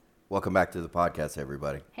Welcome back to the podcast,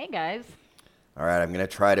 everybody. Hey, guys. All right, I'm going to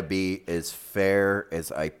try to be as fair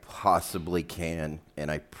as I possibly can, and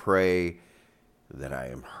I pray that I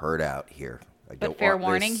am heard out here. But fair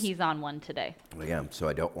warning, he's on one today. I am, so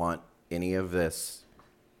I don't want any of this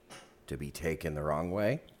to be taken the wrong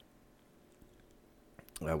way.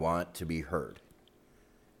 I want to be heard.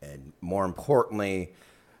 And more importantly,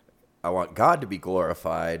 I want God to be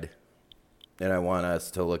glorified, and I want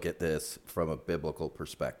us to look at this from a biblical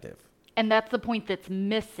perspective. And that's the point that's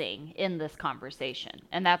missing in this conversation.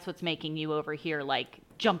 And that's what's making you over here, like,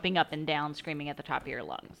 jumping up and down, screaming at the top of your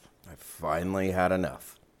lungs. I finally had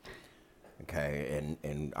enough. Okay,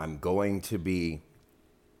 and I'm going to be,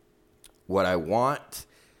 what I want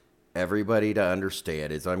everybody to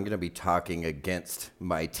understand is I'm going to be talking against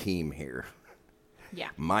my team here. Yeah.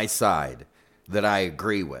 My side that I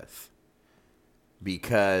agree with.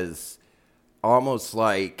 Because almost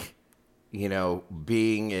like, you know,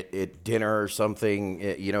 being at dinner or something,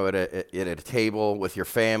 you know, at a table with your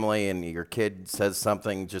family and your kid says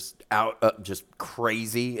something just just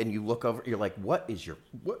crazy, and you look over, you're like, what is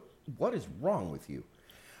wrong with you?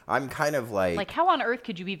 I'm kind of like how on earth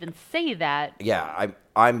could you even say that? Yeah,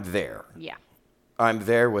 I'm there. Yeah. I'm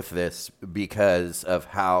there with this because of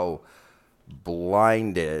how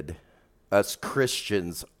blinded us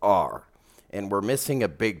Christians are. And we're missing a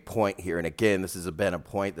big point here. And again, this has been a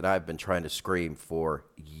point that I've been trying to scream for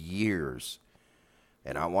years.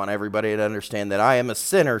 And I want everybody to understand that I am a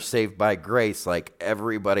sinner saved by grace like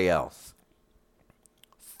everybody else.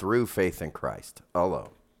 Through faith in Christ alone.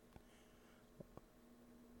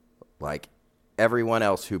 Like everyone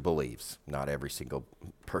else who believes. Not every single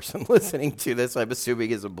person listening to this, I'm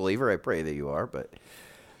assuming, is a believer. I pray that you are, but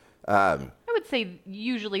I would say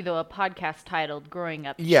usually, though, a podcast titled Growing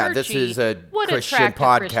Up Yeah, Churchy this is a would Christian attract a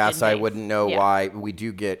podcast. Christian I base. wouldn't know Yeah. why. We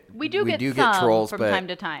do get some trolls from but time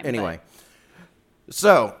to time, Anyway,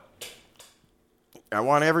 so I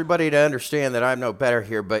want everybody to understand that I'm no better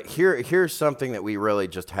here, but here's something that we really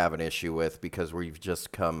just have an issue with because we've just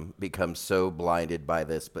become so blinded by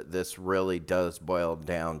this, but this really does boil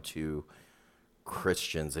down to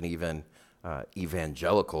Christians and even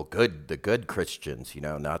evangelical, the good Christians, you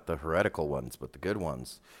know, not the heretical ones, but the good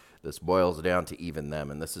ones. This boils down to even them,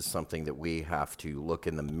 and this is something that we have to look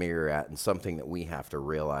in the mirror at and something that we have to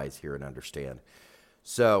realize here and understand.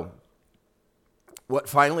 So what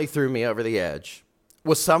finally threw me over the edge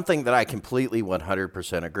was something that I completely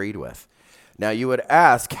 100% agreed with. Now, you would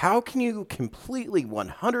ask, how can you completely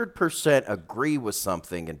 100% agree with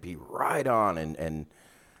something and be right on, and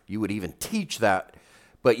you would even teach that,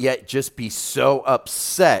 but yet just be so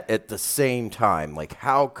upset at the same time? Like,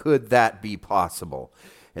 how could that be possible?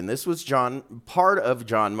 And this was part of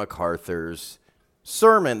John MacArthur's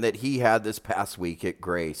sermon that he had this past week at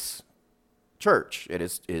Grace Church, at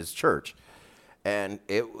his church. And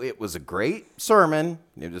it was a great sermon.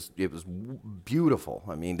 It was beautiful.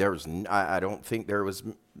 I mean, I don't think there was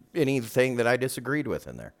anything that I disagreed with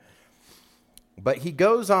in there. But he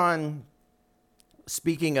goes on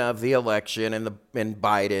speaking of the election and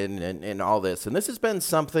Biden and all this, and this has been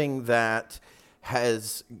something that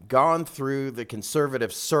has gone through the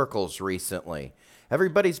conservative circles recently.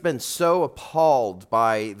 Everybody's been so appalled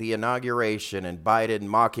by the inauguration and Biden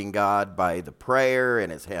mocking God by the prayer and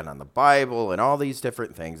his hand on the Bible and all these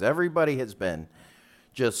different things. Everybody has been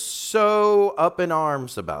just so up in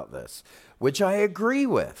arms about this, which I agree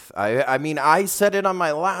with. I mean, I said it on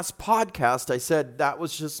my last podcast. I said that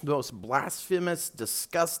was just the most blasphemous,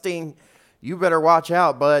 disgusting, you better watch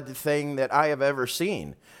out, bud, thing that I have ever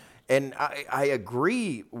seen. And I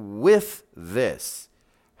agree with this.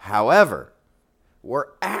 However, we're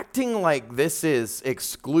acting like this is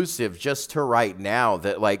exclusive just to right now,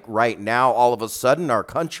 that like right now, all of a sudden our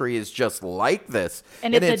country is just like this.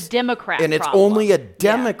 And it's a Democrat problem. And it's only a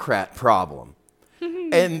Democrat problem.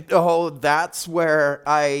 And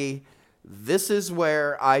this is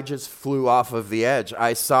where I just flew off of the edge.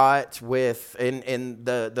 I saw it in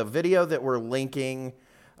the video that we're linking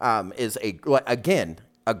is again,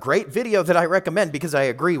 a great video that I recommend because I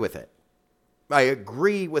agree with it. I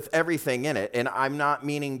agree with everything in it, and I'm not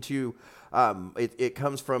meaning to, it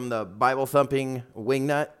comes from the Bible Thumping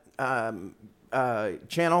Wingnut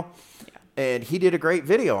channel, and he did a great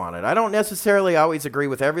video on it. I don't necessarily always agree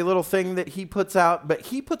with every little thing that he puts out, but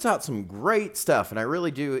he puts out some great stuff, and I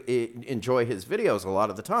really do enjoy his videos a lot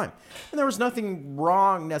of the time. And there was nothing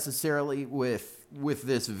wrong necessarily with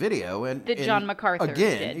this video, and John MacArthur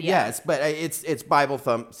again, did, yes, but it's Bible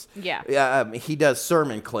Thumps. Yeah. He does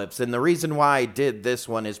sermon clips, and the reason why I did this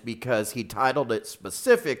one is because he titled it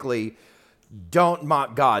specifically, "Don't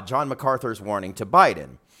Mock God, John MacArthur's Warning to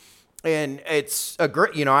Biden." And it's a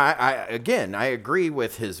great, I agree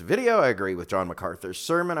with his video. I agree with John MacArthur's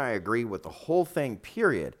sermon. I agree with the whole thing,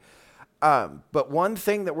 period. But one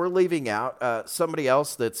thing that we're leaving out, somebody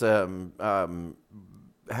else that's has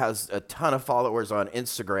a ton of followers on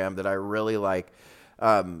Instagram that I really like,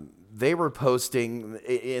 they were posting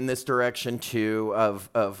in this direction too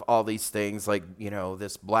of all these things, like,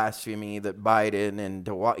 this blasphemy that Biden and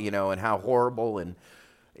how horrible. And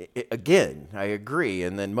again, I agree.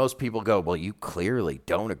 And then most people go, well, you clearly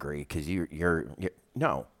don't agree because you're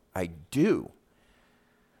no, I do.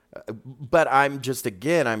 But I'm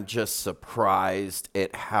just surprised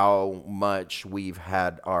at how much we've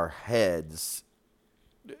had our heads,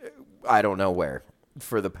 I don't know where,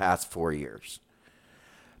 for the past 4 years.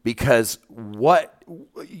 Because what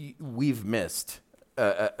we've missed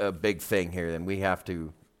a big thing here, and we have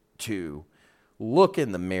to look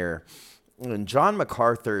in the mirror. In John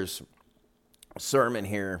MacArthur's sermon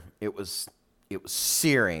here, it was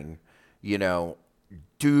searing,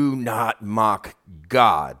 do not mock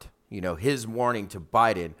God, his warning to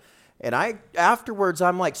Biden. And afterwards,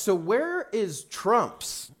 I'm like, so where is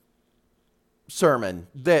Trump's sermon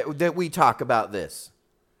that we talk about this?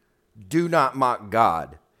 Do not mock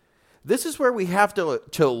God. This is where we have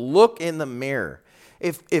to look in the mirror.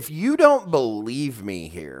 If you don't believe me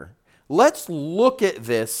here, let's look at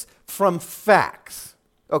this from facts.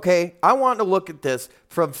 Okay? I want to look at this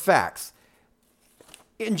from facts.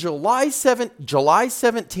 In July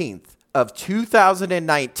 17th of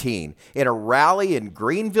 2019, in a rally in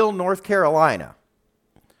Greenville, North Carolina,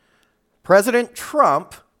 President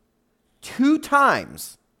Trump 2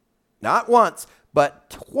 times, not once, but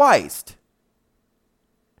twice,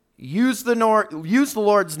 used the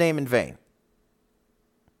Lord's name in vain.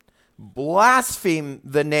 Blaspheme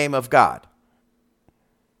the name of God.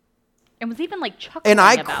 And was even chuckling and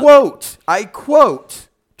I quote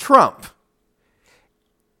Trump.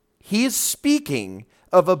 He is speaking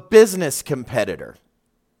of a business competitor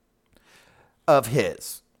of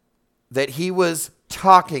his that he was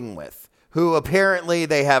talking with, who apparently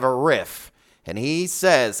they have a riff. And he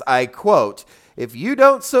says, I quote, if you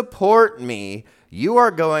don't support me, you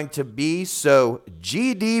are going to be so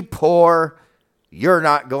GD poor, you're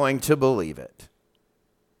not going to believe it.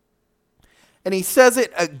 And he says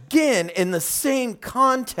it again in the same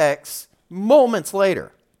context moments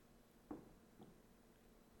later.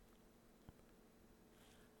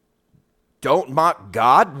 Don't mock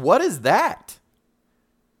God? What is that?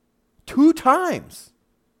 2 times.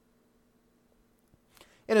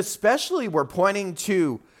 And especially we're pointing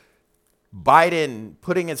to Biden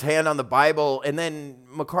putting his hand on the Bible, and then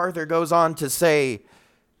MacArthur goes on to say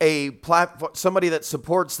somebody that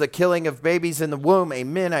supports the killing of babies in the womb.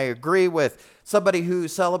 Amen. I agree with somebody who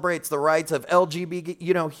celebrates the rights of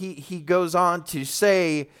LGBT. He goes on to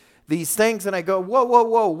say these things, and I go,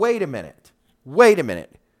 whoa, wait a minute.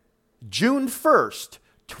 June 1st,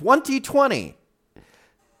 2020,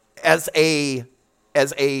 as a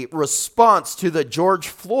response to the George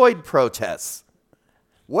Floyd protests,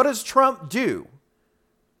 what does Trump do?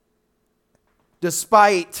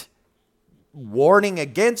 Despite warning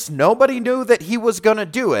against, nobody knew that he was going to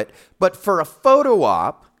do it, but for a photo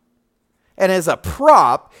op and as a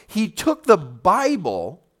prop, he took the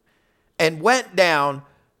Bible and went down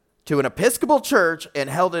to an Episcopal church and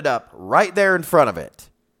held it up right there in front of it.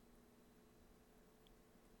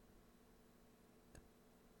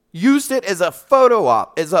 Used it as a photo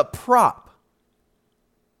op, as a prop.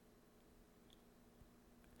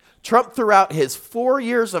 Trump, throughout his 4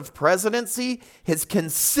 years of presidency, has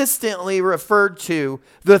consistently referred to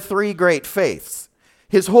the 3 great faiths.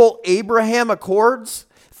 His whole Abraham Accords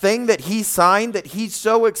thing that he signed, that he's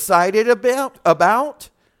so excited about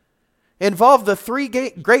involved the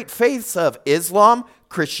 3 great faiths of Islam,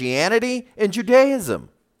 Christianity, and Judaism.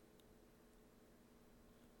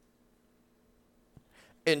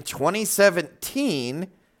 In 2017,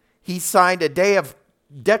 he signed a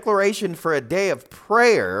declaration for a day of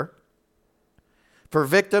prayer for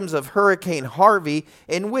victims of Hurricane Harvey,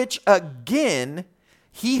 in which, again,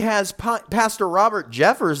 he has Pastor Robert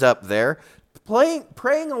Jeffers up there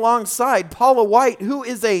praying alongside Paula White, who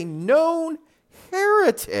is a known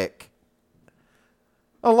heretic,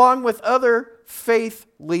 along with other faith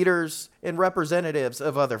leaders and representatives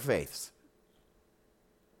of other faiths.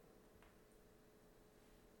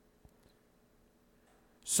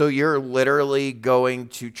 So you're literally going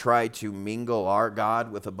to try to mingle our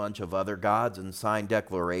God with a bunch of other gods and sign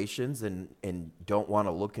declarations and don't want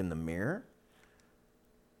to look in the mirror?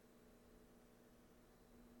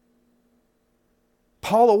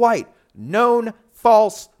 Paula White, known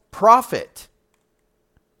false prophet.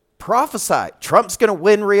 prophesied Trump's going to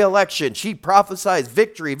win re-election. She prophesies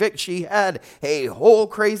victory. She had a whole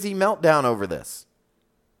crazy meltdown over this.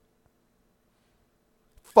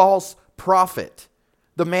 False prophet.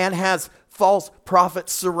 The man has false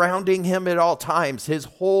prophets surrounding him at all times. His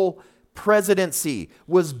whole presidency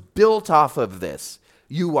was built off of this.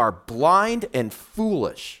 You are blind and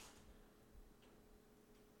foolish.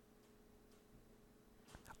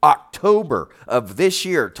 October of this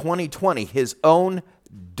year, 2020, his own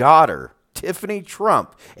daughter, Tiffany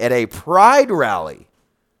Trump, at a pride rally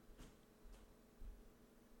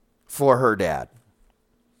for her dad.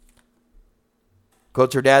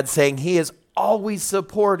 Quotes her dad saying he has always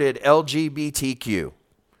supported LGBTQ.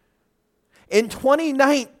 In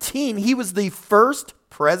 2019, he was the first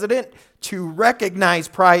president to recognize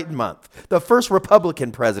Pride Month. The first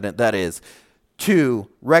Republican president, that is, to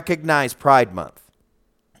recognize Pride Month.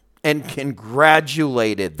 And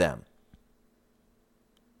congratulated them.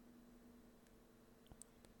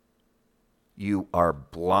 You are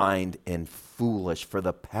blind and foolish. For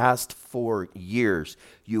the past 4 years,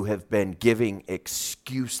 you have been giving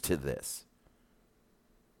excuse to this.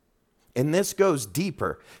 And this goes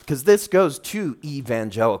deeper, because this goes to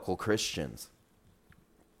evangelical Christians.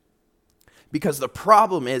 Because the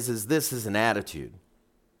problem is this is an attitude.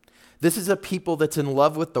 This is a people that's in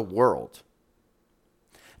love with the world.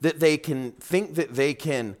 That they can think that they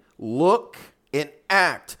can look and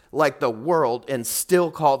act like the world and still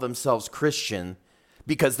call themselves Christian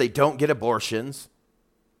because they don't get abortions,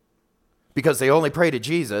 because they only pray to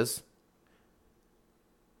Jesus.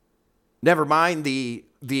 Never mind the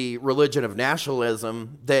religion of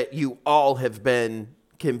nationalism that you all have been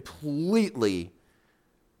completely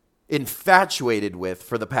infatuated with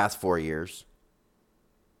for the past 4 years.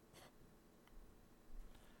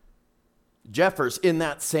 Jeffers, in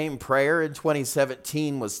that same prayer in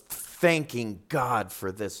 2017, was thanking God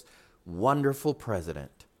for this wonderful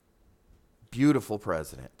president, beautiful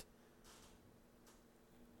president.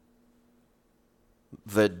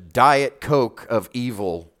 The Diet Coke of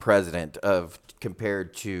evil president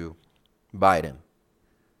compared to Biden.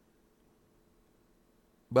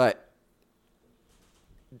 But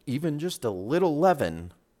even just a little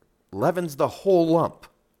leaven leavens the whole lump.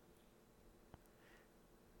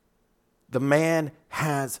 The man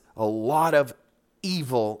has a lot of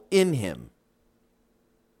evil in him.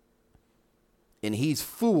 And he's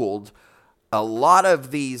fooled a lot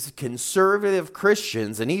of these conservative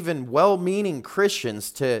Christians and even well-meaning Christians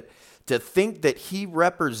to think that he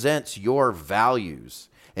represents your values.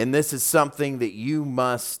 And this is something that you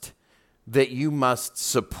must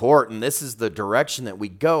support. And this is the direction that we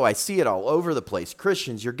go. I see it all over the place.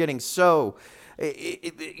 Christians, you're getting so...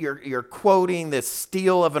 You're quoting this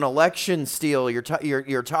steal of an election steal.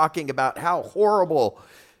 You're talking about how horrible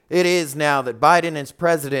it is now that Biden is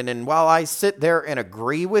president. And while I sit there and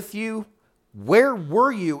agree with you, where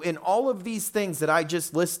were you in all of these things that I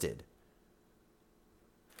just listed?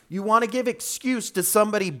 You want to give excuse to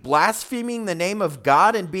somebody blaspheming the name of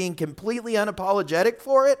God and being completely unapologetic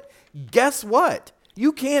for it? Guess what?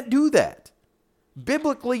 You can't do that.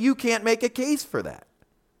 Biblically, you can't make a case for that.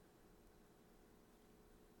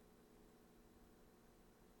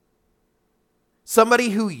 Somebody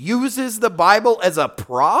who uses the Bible as a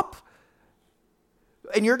prop?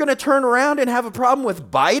 And you're going to turn around and have a problem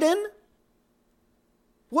with Biden?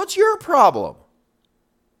 What's your problem?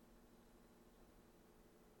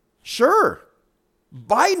 Sure.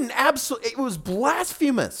 Biden it was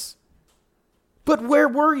blasphemous. But where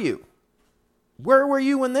were you? Where were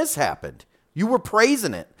you when this happened? You were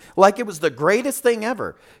praising it like it was the greatest thing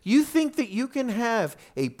ever. You think that you can have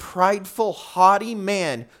a prideful, haughty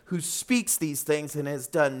man who speaks these things and has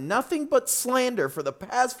done nothing but slander for the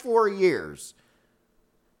past 4 years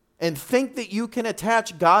and think that you can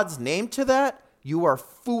attach God's name to that? You are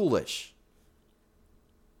foolish.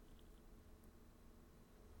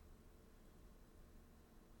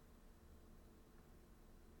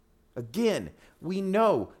 Again, we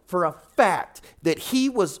know for a fact that he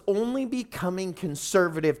was only becoming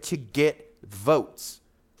conservative to get votes.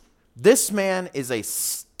 This man is a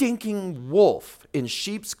stinking wolf in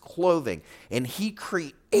sheep's clothing, and he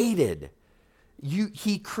created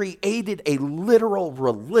a literal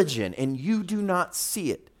religion, and you do not see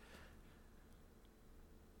it.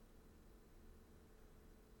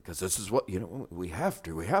 Because this is what, we have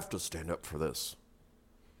to stand up for this.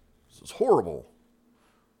 This is horrible.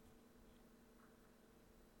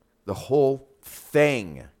 The whole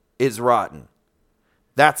thing is rotten.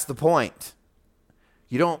 That's the point.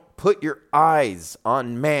 You don't put your eyes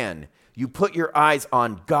on man. You put your eyes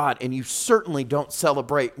on God, and you certainly don't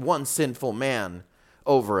celebrate one sinful man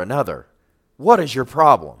over another. What is your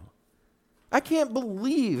problem? I can't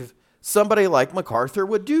believe somebody like MacArthur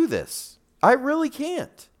would do this. I really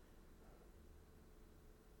can't.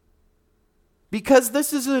 Because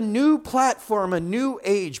this is a new platform, a new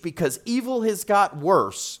age, because evil has got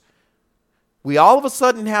worse. We all of a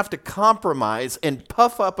sudden have to compromise and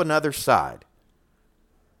puff up another side.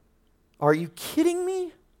 Are you kidding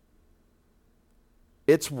me?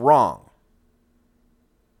 It's wrong.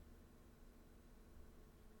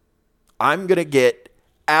 I'm going to get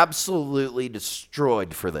absolutely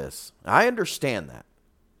destroyed for this. I understand that.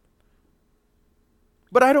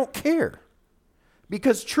 But I don't care.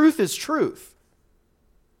 Because truth is truth.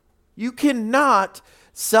 You cannot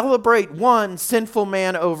celebrate one sinful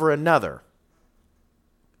man over another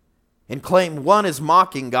and claim one is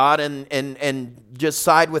mocking God and just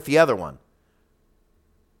side with the other one.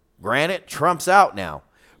 Granted, Trump's out now.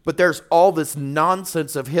 But there's all this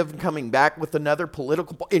nonsense of him coming back with another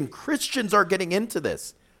political... And Christians are getting into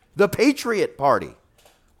this. The Patriot Party.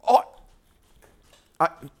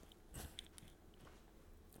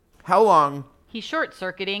 How long... He's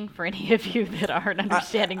short-circuiting for any of you that aren't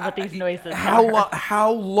understanding what these noises are.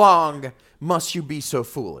 How long must you be so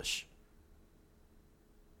foolish?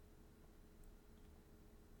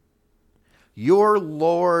 Your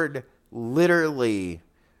Lord literally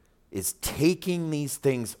is taking these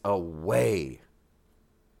things away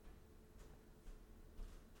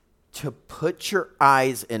to put your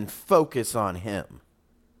eyes and focus on Him.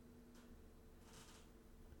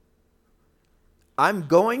 I'm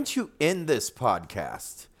going to end this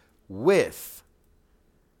podcast with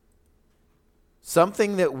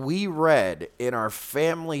something that we read in our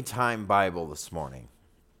family time Bible this morning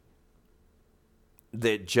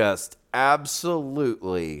that just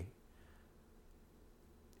absolutely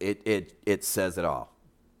it says it all.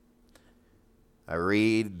 I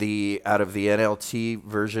read out of the NLT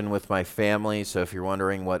version with my family, so if you're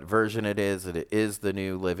wondering what version it is the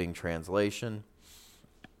New Living Translation.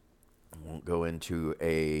 I won't go into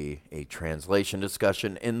a translation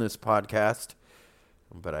discussion in this podcast,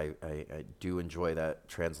 but I do enjoy that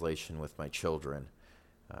translation with my children.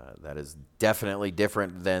 That is definitely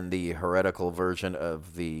different than the heretical version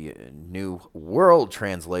of the New World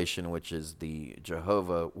Translation, which is the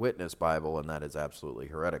Jehovah Witness Bible, and that is absolutely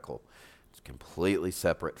heretical. It's completely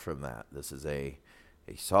separate from that. This is a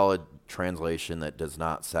solid translation that does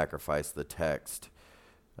not sacrifice the text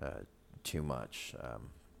too much.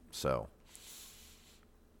 So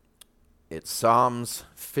it's Psalms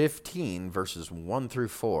 15, verses 1 through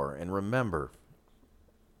 4. And remember,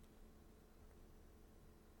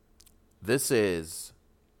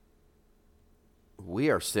 we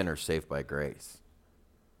are sinners saved by grace.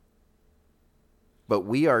 But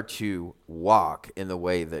we are to walk in the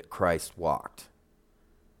way that Christ walked.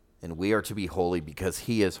 And we are to be holy because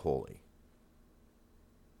He is holy.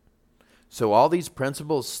 So all these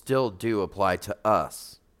principles still do apply to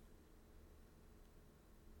us,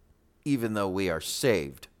 even though we are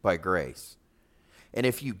saved by grace. And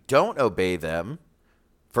if you don't obey them,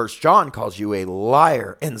 1 John calls you a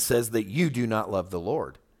liar and says that you do not love the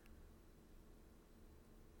Lord.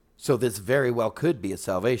 So this very well could be a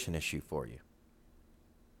salvation issue for you.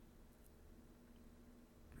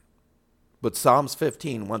 But Psalms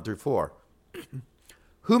 15, 1 through 4.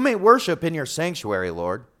 Who may worship in your sanctuary,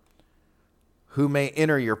 Lord? Who may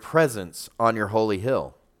enter your presence on your holy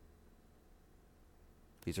hill?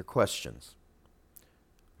 These are questions.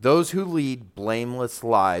 Those who lead blameless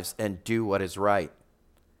lives and do what is right,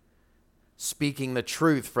 speaking the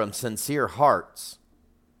truth from sincere hearts.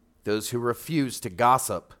 Those who refuse to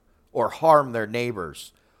gossip or harm their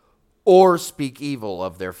neighbors or speak evil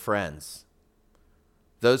of their friends.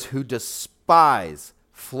 Those who despise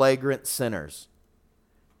flagrant sinners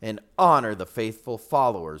and honor the faithful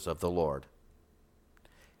followers of the Lord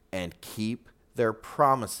and keep their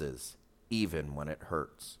promises even when it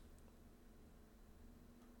hurts.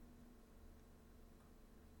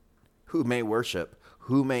 Who may worship?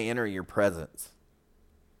 Who may enter your presence?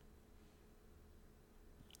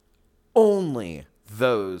 Only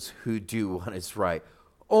those who do what is right.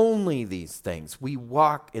 Only these things. We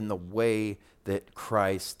walk in the way that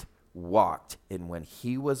Christ walked. And when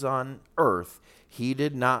He was on earth, He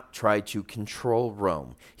did not try to control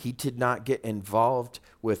Rome. He did not get involved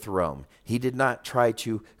with Rome. He did not try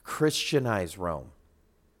to Christianize Rome.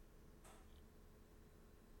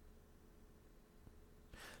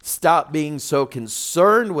 Stop being so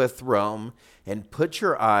concerned with Rome and put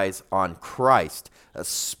your eyes on Christ,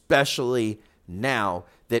 especially now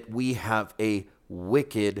that we have a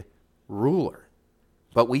wicked ruler.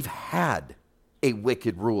 But we've had a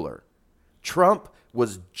wicked ruler. Trump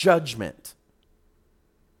was judgment.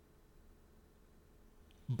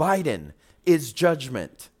 Biden is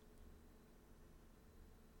judgment.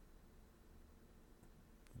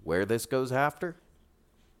 Where this goes after,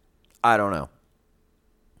 I don't know.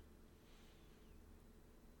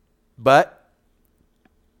 But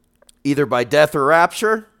either by death or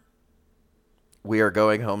rapture, we are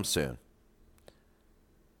going home soon.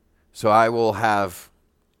 So I will have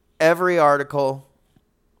every article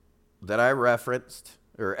that I referenced,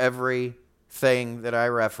 or everything that I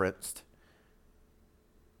referenced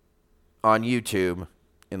on YouTube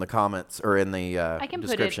in the comments or in the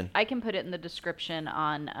description. I can put it in the description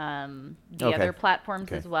on the Okay. other platforms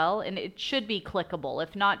Okay. as well, and it should be clickable.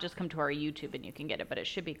 If not, just come to our YouTube and you can get it. But it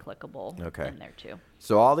should be clickable in there too.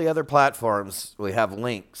 So all the other platforms, we have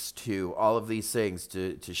links to all of these things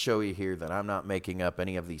to show you here that I'm not making up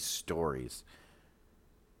any of these stories.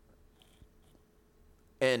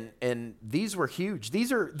 And these were huge.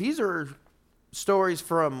 These are stories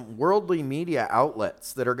from worldly media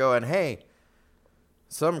outlets that are going, hey,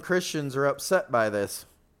 some Christians are upset by this.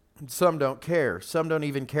 Some don't care. Some don't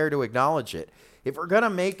even care to acknowledge it. If we're going to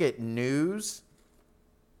make it news,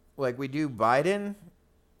 like we do Biden,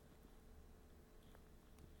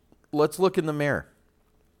 let's look in the mirror.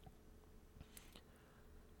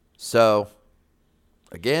 So,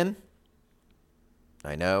 again,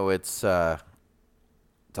 I know it's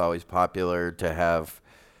always popular to have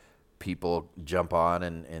people jump on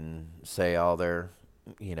and say all their,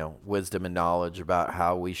 wisdom and knowledge about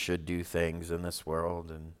how we should do things in this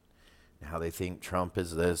world and how they think Trump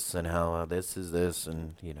is this and how this is this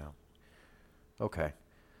and, okay.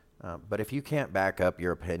 But if you can't back up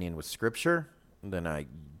your opinion with Scripture, then I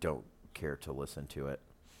don't care to listen to it.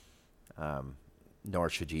 Nor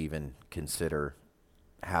should you even consider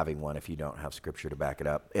having one if you don't have Scripture to back it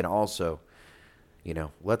up. And also,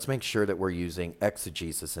 let's make sure that we're using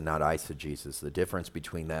exegesis and not eisegesis. The difference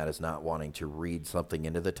between that is not wanting to read something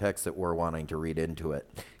into the text that we're wanting to read into it.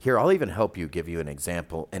 Here, I'll even help you, give you an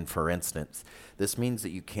example. And for instance, this means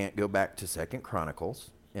that you can't go back to 2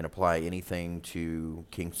 Chronicles and apply anything to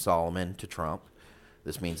King Solomon to Trump.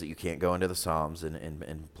 This means that you can't go into the Psalms and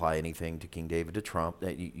apply anything to King David to Trump.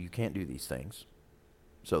 You can't do these things.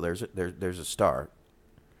 So there's a start.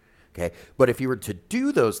 Okay, but if you were to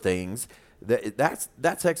do those things, that's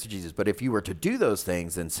exegesis. But if you were to do those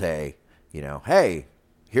things and say, hey,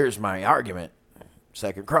 here's my argument,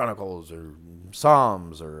 2 Chronicles or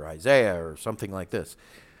Psalms or Isaiah or something like this,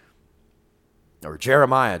 or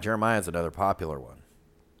Jeremiah. Jeremiah is another popular one.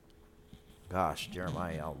 Gosh,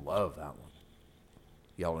 Jeremiah, I love that one.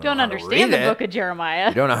 Y'all Don't understand the book of Jeremiah.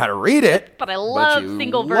 You don't know how to read it, but I love you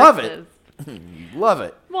single love verses. You love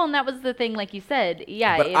it. Well, and that was the thing, like you said.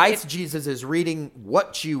 Yeah. But eisegesis is reading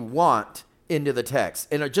what you want into the text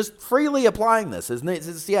and just freely applying this, isn't it?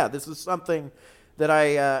 This is something that I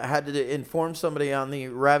had to inform somebody on the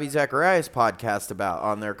Ravi Zacharias podcast about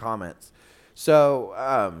on their comments. So,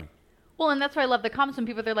 well, and that's why I love the comments when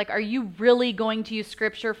people, they're like, are you really going to use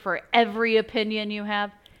Scripture for every opinion you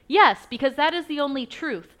have? Yes, because that is the only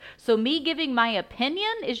truth. So me giving my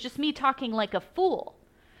opinion is just me talking like a fool.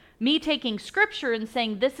 Me taking Scripture and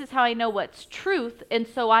saying, this is how I know what's truth, and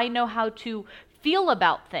so I know how to feel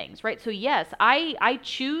about things, right? So yes, I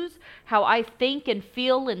choose how I think and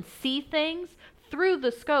feel and see things through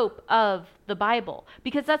the scope of the Bible,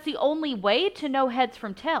 because that's the only way to know heads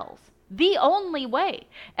from tails. The only way.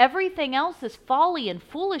 Everything else is folly and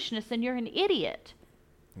foolishness, and you're an idiot.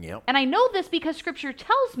 Yep. And I know this because Scripture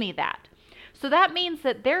tells me that. So that means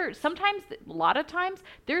that a lot of times,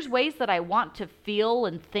 there's ways that I want to feel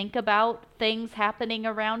and think about things happening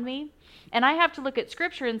around me. And I have to look at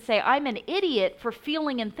Scripture and say, I'm an idiot for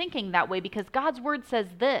feeling and thinking that way because God's Word says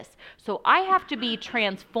this. So I have to be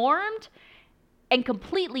transformed and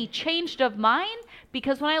completely changed of mind,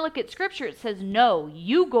 because when I look at Scripture, it says, no,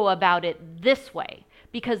 you go about it this way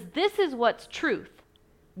because this is what's truth.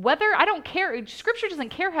 I don't care. Scripture doesn't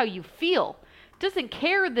care how you feel. Doesn't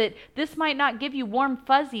care that this might not give you warm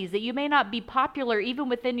fuzzies, that you may not be popular even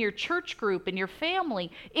within your church group and your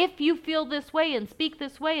family if you feel this way and speak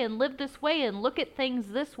this way and live this way and look at things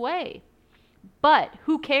this way. But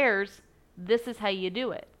who cares? This is how you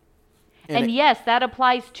do it. And yes, that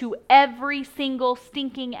applies to every single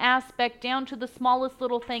stinking aspect down to the smallest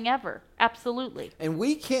little thing ever. Absolutely. And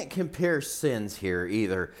we can't compare sins here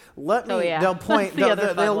either. Yeah. They'll point, That's the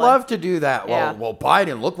other they'll fun love to do that. Yeah. Well,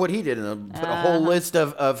 Biden, look what he did. And they'll put a whole list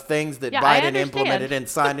of things that Yeah, I Biden understand. implemented and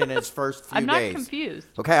signed in his first few I'm not days. confused.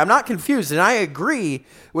 Okay, I'm not confused. And I agree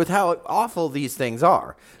with how awful these things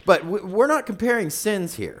are. But we're not comparing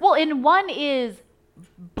sins here. Well, and one is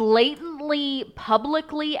blatantly,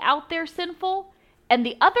 publicly out there sinful, and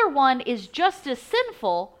the other one is just as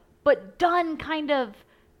sinful, but done kind of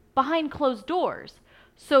behind closed doors.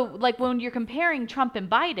 So, like, when you're comparing Trump and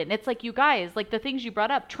Biden, it's like, you guys, like the things you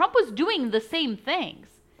brought up, Trump was doing the same things.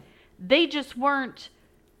 They just weren't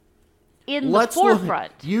in the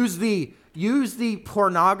forefront. Use the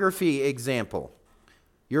pornography example.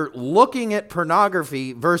 You're looking at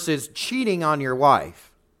pornography versus cheating on your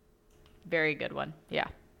wife. Very good one. Yeah.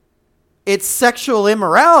 It's sexual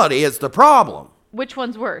immorality is the problem. Which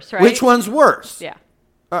one's worse, right? Which one's worse? Yeah.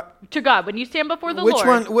 To God, when you stand before the Which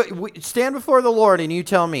Lord. one? Stand before the Lord and you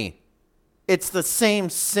tell me it's the same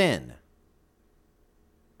sin.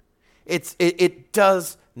 It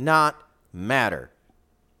does not matter.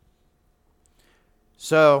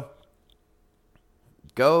 So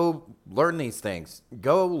go learn these things.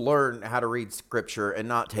 Go learn how to read scripture and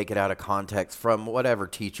not take it out of context from whatever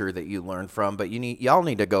teacher that you learn from. But y'all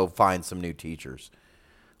need to go find some new teachers,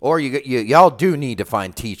 or y'all do need to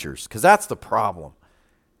find teachers, because that's the problem.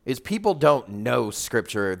 Is people don't know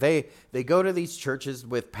scripture. They go to these churches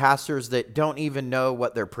with pastors that don't even know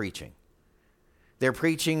what they're preaching. They're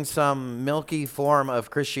preaching some milky form of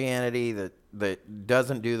Christianity that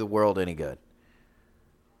doesn't do the world any good.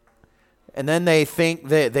 And then they think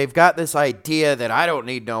that they've got this idea that I don't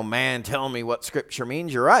need no man telling me what scripture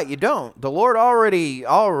means. You're right, you don't. The Lord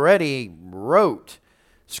already wrote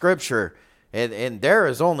scripture, and there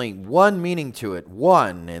is only one meaning to it,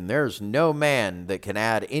 one, and there's no man that can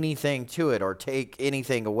add anything to it or take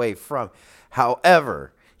anything away from.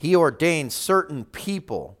 However, he ordained certain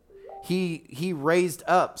people. He raised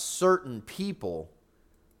up certain people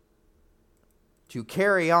to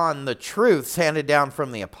carry on the truths handed down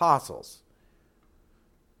from the apostles.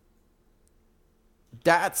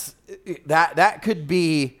 That could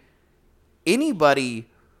be anybody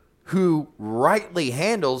who rightly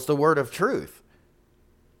handles the word of truth.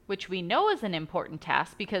 Which we know is an important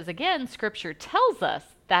task because, again, Scripture tells us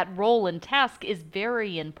that role and task is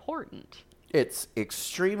very important. It's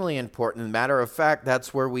extremely important. Matter of fact,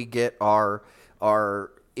 that's where we get our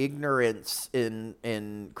ignorance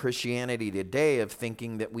in Christianity today of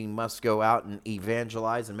thinking that we must go out and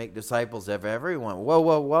evangelize and make disciples of everyone.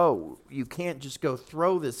 Whoa. You can't just go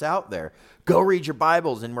throw this out there. Go read your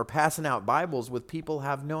Bibles, and we're passing out Bibles with people who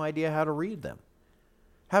have no idea how to read them.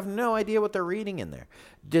 Have no idea what they're reading in there.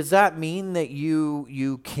 Does that mean that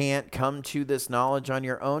you can't come to this knowledge on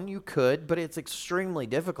your own? You could, but it's extremely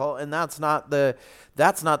difficult, and that's not the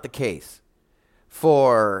case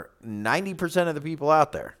for 90% of the people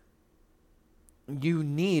out there. You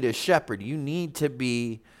need a shepherd. You need to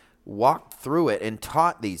be walked through it and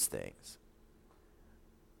taught these things.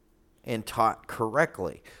 And taught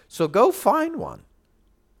correctly. So go find one.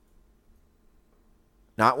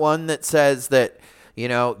 Not one that says that,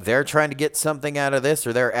 they're trying to get something out of this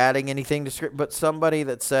or they're adding anything to script, but somebody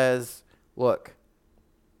that says, look,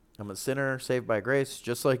 I'm a sinner saved by grace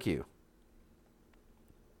just like you.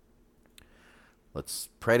 Let's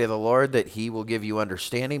pray to the Lord that he will give you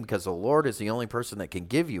understanding, because the Lord is the only person that can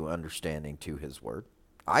give you understanding to his word.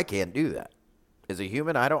 I can't do that. As a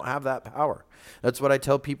human, I don't have that power. That's what I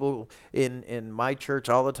tell people in my church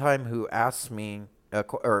all the time who ask me a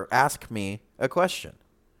question,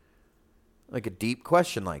 like a deep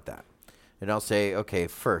question like that. And I'll say, okay,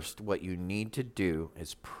 first, what you need to do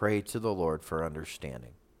is pray to the Lord for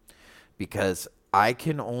understanding, because I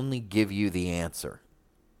can only give you the answer.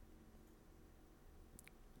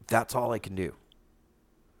 That's all I can do.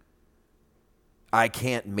 I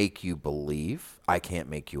can't make you believe. I can't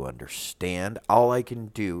make you understand. All I can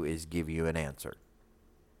do is give you an answer.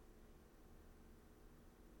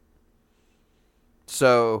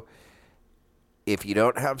 So, if you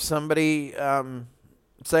don't have somebody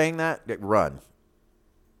saying that, run.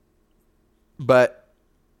 But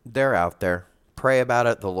they're out there. Pray about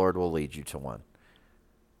it. The Lord will lead you to one.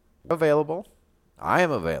 Available. I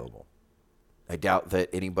am available. I doubt that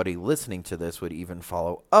anybody listening to this would even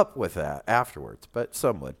follow up with that afterwards, but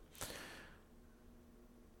some would.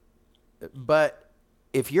 But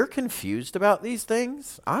if you're confused about these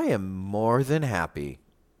things, I am more than happy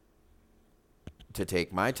to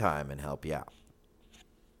take my time and help you out.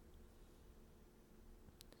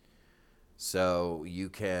 So you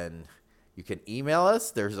can email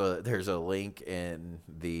us. There's a link in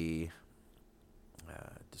the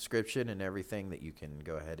description and everything that you can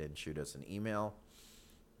go ahead and shoot us an email,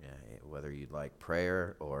 whether you'd like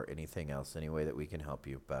prayer or anything else, any way that we can help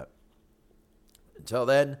you. But until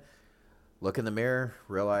then, look in the mirror,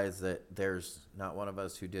 realize that there's not one of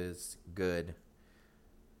us who does good,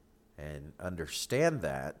 and understand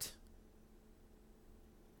that,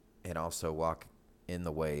 and also walk in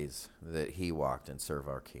the ways that he walked and serve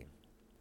our King.